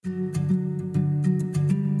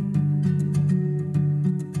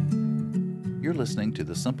listening to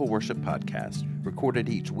the Simple Worship Podcast, recorded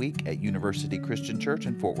each week at University Christian Church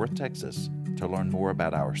in Fort Worth, Texas. To learn more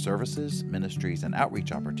about our services, ministries, and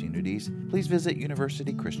outreach opportunities, please visit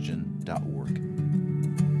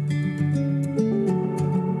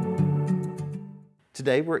universitychristian.org.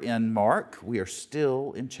 Today we're in Mark. We are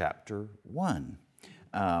still in chapter 1.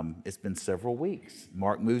 It's been several weeks.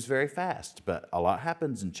 Mark moves very fast, but a lot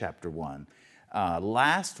happens in chapter 1.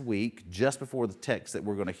 Last week, just before the text that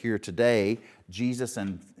we're going to hear today, Jesus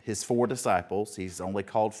and his 4 disciples, he's only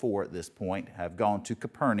called 4 at this point, have gone to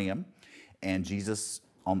Capernaum. And Jesus,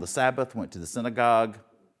 on the Sabbath, went to the synagogue,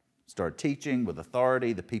 started teaching with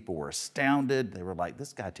authority. The people were astounded. They were like,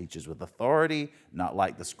 this guy teaches with authority, not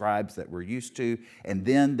like the scribes that we're used to. And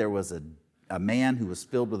then there was a man who was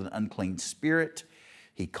filled with an unclean spirit.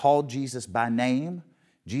 He called Jesus by name.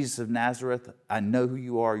 Jesus of Nazareth, I know who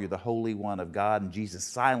you are. You're the Holy One of God. And Jesus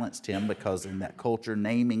silenced him because in that culture,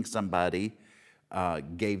 naming somebody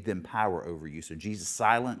gave them power over you. So Jesus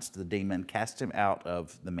silenced the demon, cast him out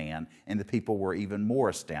of the man, and the people were even more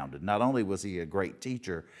astounded. Not only was he a great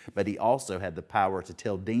teacher, but he also had the power to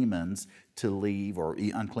tell demons to leave, or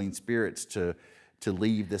unclean spirits to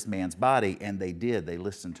leave this man's body, and they did. They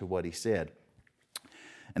listened to what he said.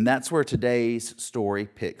 And that's where today's story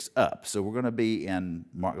picks up. So we're going to be in,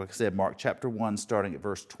 Mark, like I said, Mark chapter 1, starting at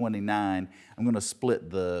verse 29. I'm going to split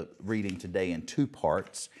the reading today in 2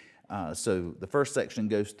 parts. So the first section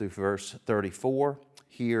goes through verse 34.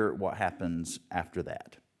 Hear what happens after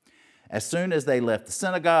that. As soon as they left the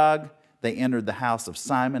synagogue, they entered the house of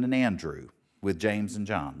Simon and Andrew with James and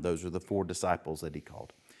John. Those are the 4 disciples that he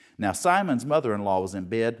called. Now Simon's mother-in-law was in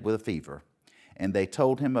bed with a fever, and they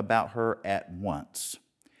told him about her at once.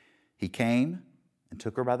 He came and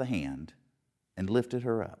took her by the hand and lifted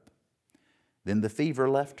her up. Then the fever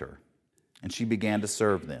left her, and she began to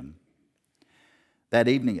serve them. That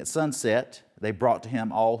evening at sunset, they brought to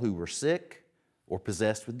him all who were sick or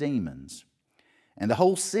possessed with demons, and the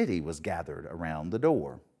whole city was gathered around the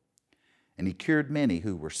door. And he cured many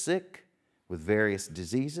who were sick with various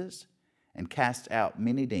diseases and cast out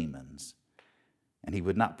many demons. And he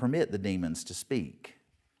would not permit the demons to speak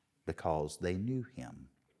because they knew him.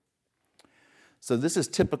 So this is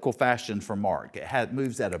typical fashion for Mark. It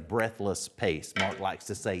moves at a breathless pace. Mark likes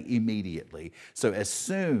to say immediately. So as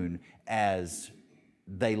soon as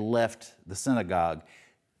they left the synagogue,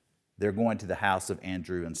 they're going to the house of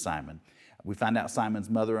Andrew and Simon. We find out Simon's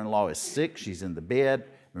mother-in-law is sick. She's in the bed.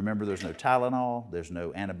 Remember, there's no Tylenol. There's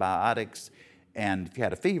no antibiotics. And if you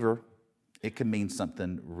had a fever, it could mean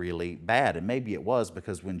something really bad. And maybe it was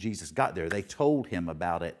because when Jesus got there, they told him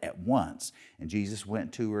about it at once. And Jesus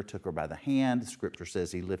went to her, took her by the hand. The scripture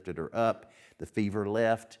says he lifted her up. The fever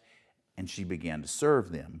left, and she began to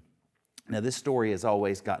serve them. Now, this story has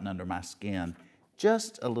always gotten under my skin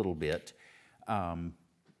just a little bit.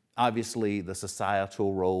 Obviously, the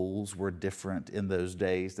societal roles were different in those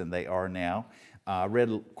days than they are now. I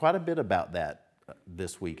read quite a bit about that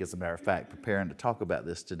this week, as a matter of fact, preparing to talk about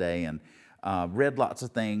this today, and read lots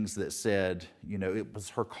of things that said, it was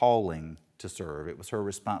her calling to serve. It was her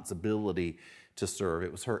responsibility to serve.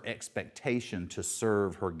 It was her expectation to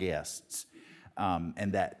serve her guests.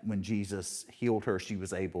 And that when Jesus healed her, she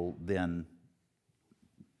was able then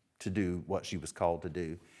to do what she was called to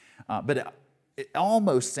do. But it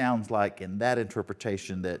almost sounds like in that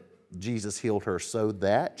interpretation that Jesus healed her so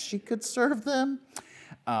that she could serve them.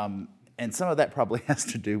 And some of that probably has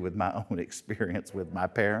to do with my own experience with my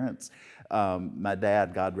parents. My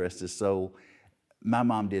dad, God rest his soul, my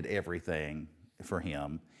mom did everything for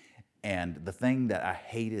him. And the thing that I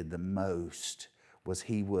hated the most was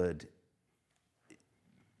he would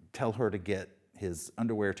tell her to get his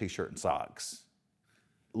underwear, t-shirt, and socks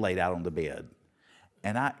laid out on the bed.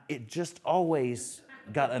 And it just always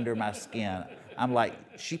got under my skin. I'm like,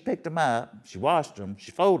 she picked them up, she washed them,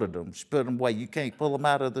 she folded them, she put them away. You can't pull them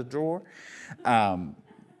out of the drawer. But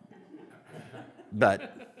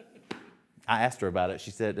I asked her about it. She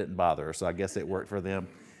said it didn't bother her, so I guess it worked for them.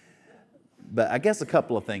 But I guess a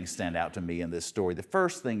couple of things stand out to me in this story. The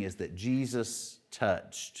first thing is that Jesus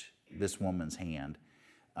touched this woman's hand.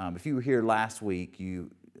 If you were here last week, you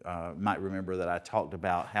might remember that I talked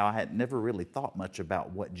about how I had never really thought much about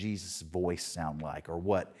what Jesus' voice sounded like or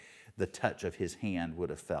what the touch of his hand would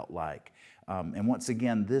have felt like. And once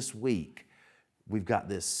again, this week, we've got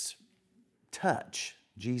this touch,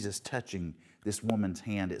 Jesus touching this woman's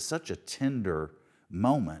hand. It's such a tender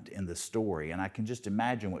moment in the story, and I can just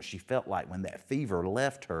imagine what she felt like when that fever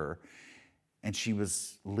left her and she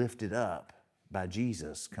was lifted up by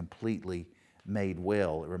Jesus, completely made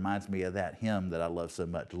well. It reminds me of that hymn that I love so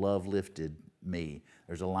much, Love Lifted Me.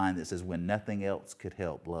 There's a line that says, when nothing else could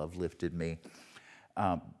help, love lifted me.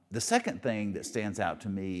 The second thing that stands out to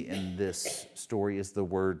me in this story is the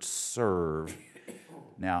word serve.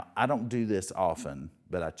 Now, I don't do this often,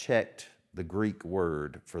 but I checked the Greek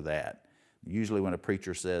word for that. Usually when a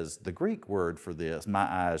preacher says the Greek word for this, my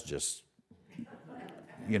eyes just,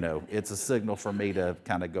 it's a signal for me to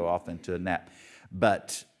kind of go off into a nap.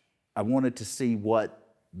 But I wanted to see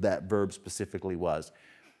what that verb specifically was.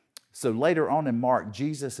 So later on in Mark,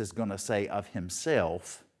 Jesus is going to say of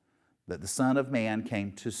himself that the Son of Man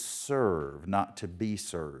came to serve, not to be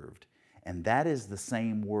served. And that is the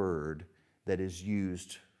same word that is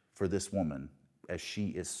used for this woman as she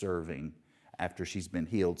is serving after she's been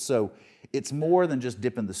healed. So it's more than just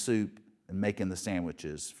dipping the soup and making the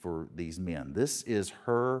sandwiches for these men. This is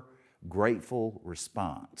her grateful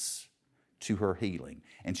response to her healing.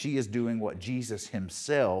 And she is doing what Jesus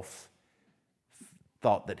himself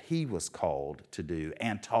thought that he was called to do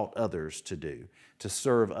and taught others to do, to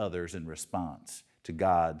serve others in response to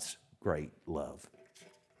God's great love.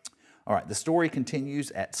 All right, the story continues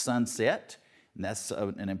at sunset, and that's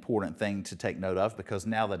an important thing to take note of because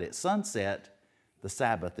now that it's sunset, the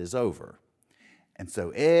Sabbath is over. And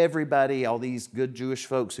so everybody, all these good Jewish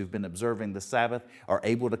folks who've been observing the Sabbath are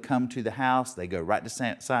able to come to the house. They go right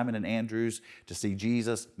to Simon and Andrew's to see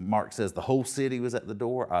Jesus. Mark says the whole city was at the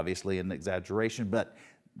door, obviously an exaggeration, but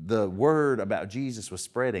the word about Jesus was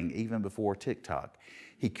spreading even before TikTok.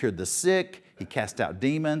 He cured the sick. He cast out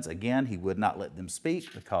demons. Again, he would not let them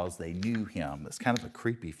speak because they knew him. That's kind of a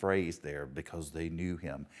creepy phrase there, because they knew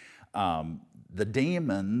him. The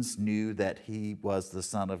demons knew that he was the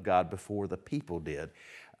Son of God before the people did.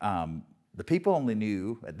 The people only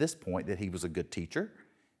knew at this point that he was a good teacher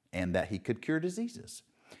and that he could cure diseases.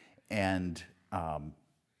 And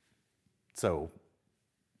so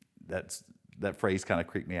that phrase kind of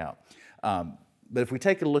creeped me out. But if we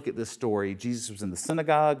take a look at this story, Jesus was in the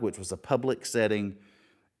synagogue, which was a public setting,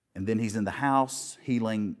 and then he's in the house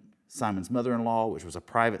healing Simon's mother-in-law, which was a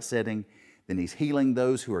private setting. Then he's healing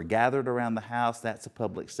those who are gathered around the house. That's a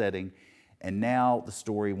public setting. And now the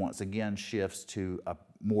story once again shifts to a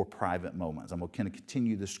more private moments. I'm going to kind of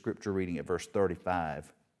continue the scripture reading at verse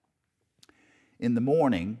 35. In the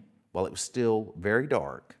morning, while it was still very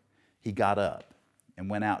dark, he got up and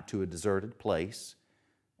went out to a deserted place,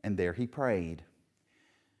 and there he prayed.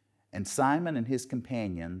 And Simon and his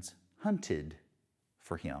companions hunted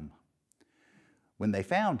for him. When they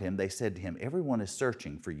found him, they said to him, "Everyone is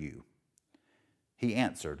searching for you." He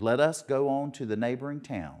answered, "Let us go on to the neighboring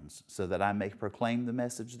towns so that I may proclaim the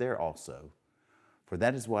message there also, for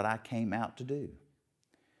that is what I came out to do."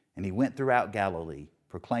 And he went throughout Galilee,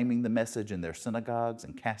 proclaiming the message in their synagogues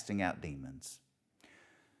and casting out demons.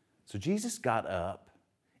 So Jesus got up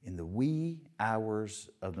in the wee hours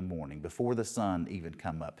of the morning, before the sun even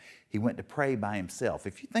come up. He went to pray by himself.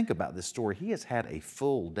 If you think about this story, he has had a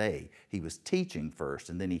full day. He was teaching first,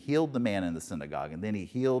 and then he healed the man in the synagogue, and then he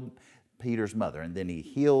healed Peter's mother, and then he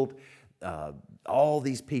healed all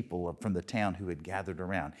these people from the town who had gathered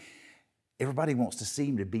around. Everybody wants to see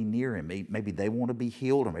him, to be near him. Maybe they want to be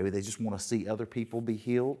healed, or maybe they just want to see other people be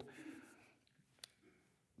healed.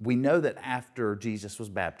 We know that after Jesus was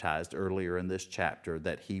baptized earlier in this chapter,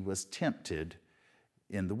 that he was tempted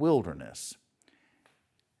in the wilderness.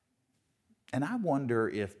 And I wonder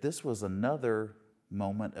if this was another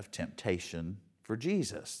moment of temptation for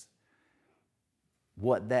Jesus.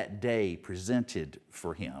 What that day presented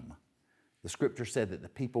for him. The scripture said that the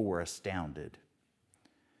people were astounded,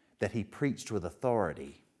 that he preached with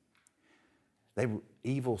authority.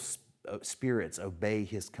 Evil spirits obey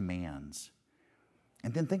his commands.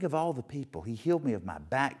 And then think of all the people. He healed me of my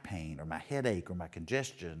back pain or my headache or my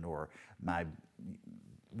congestion or my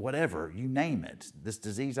whatever, you name it. This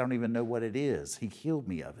disease, I don't even know what it is. He healed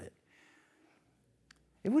me of it.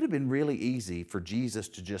 It would have been really easy for Jesus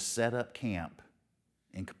to just set up camp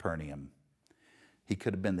in Capernaum. He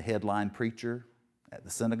could have been the headline preacher at the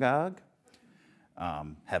synagogue,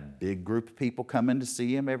 have a big group of people coming to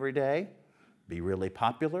see him every day, be really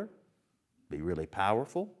popular, be really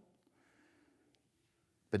powerful.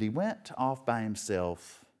 But he went off by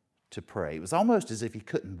himself to pray. It was almost as if he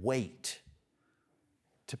couldn't wait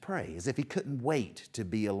to pray, as if he couldn't wait to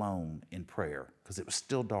be alone in prayer because it was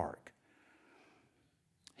still dark.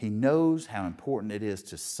 He knows how important it is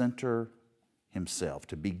to center himself,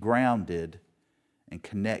 to be grounded and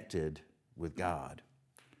connected with God.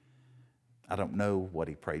 I don't know what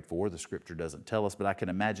he prayed for. The scripture doesn't tell us, but I can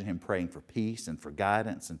imagine him praying for peace and for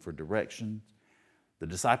guidance and for direction. The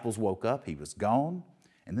disciples woke up. He was gone.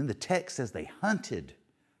 And then the text says they hunted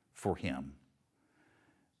for him.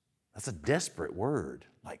 That's a desperate word.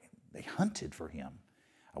 Like, they hunted for him.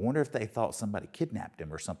 I wonder if they thought somebody kidnapped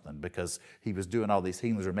him or something because he was doing all these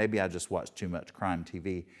healings, or maybe I just watched too much crime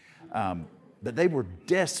TV. But they were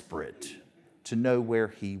desperate to know where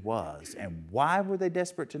he was. And why were they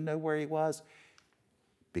desperate to know where he was?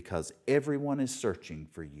 Because everyone is searching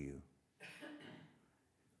for you.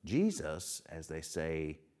 Jesus, as they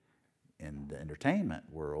say in the entertainment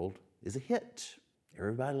world, is a hit.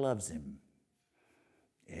 Everybody loves him.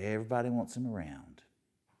 Everybody wants him around.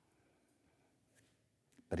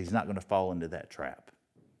 But he's not going to fall into that trap.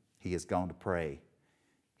 He has gone to pray.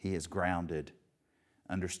 He is grounded,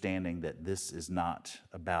 understanding that this is not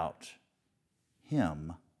about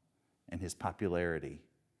him and his popularity.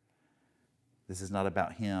 This is not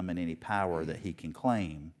about him and any power that he can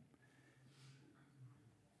claim.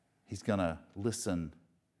 He's going to listen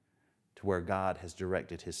to where God has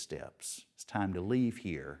directed his steps. It's time to leave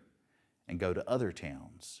here and go to other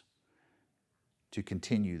towns to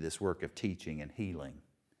continue this work of teaching and healing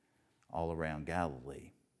all around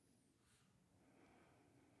Galilee.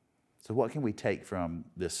 So what can we take from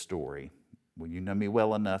this story? Well, you know me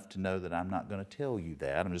well enough to know that I'm not going to tell you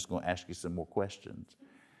that. I'm just going to ask you some more questions.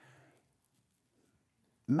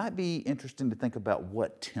 It might be interesting to think about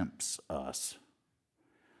what tempts us.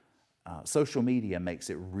 Social media makes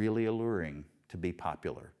it really alluring to be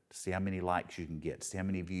popular, to see how many likes you can get, to see how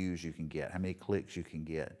many views you can get, how many clicks you can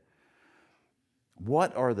get.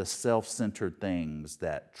 What are the self-centered things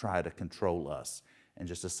that try to control us? And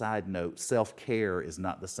just a side note, self-care is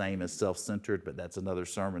not the same as self-centered, but that's another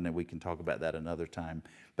sermon and we can talk about that another time.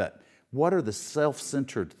 But what are the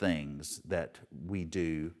self-centered things that we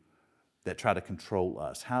do that try to control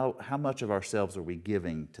us? How much of ourselves are we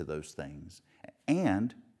giving to those things?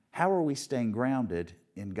 And how are we staying grounded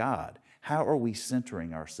in God? How are we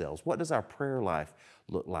centering ourselves? What does our prayer life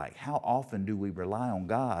look like? How often do we rely on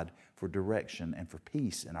God for direction and for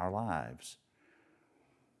peace in our lives?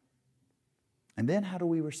 And then how do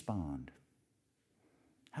we respond?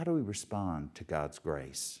 How do we respond to God's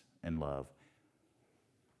grace and love?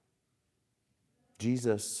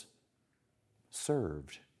 Jesus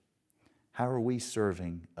served. How are we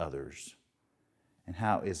serving others? And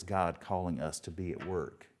how is God calling us to be at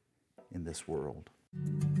work in this world?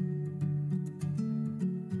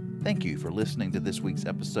 Thank you for listening to this week's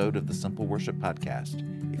episode of the Simple Worship Podcast.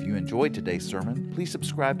 If you enjoyed today's sermon, please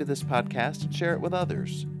subscribe to this podcast and share it with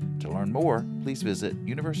others. To learn more, please visit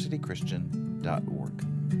universitychristian.org.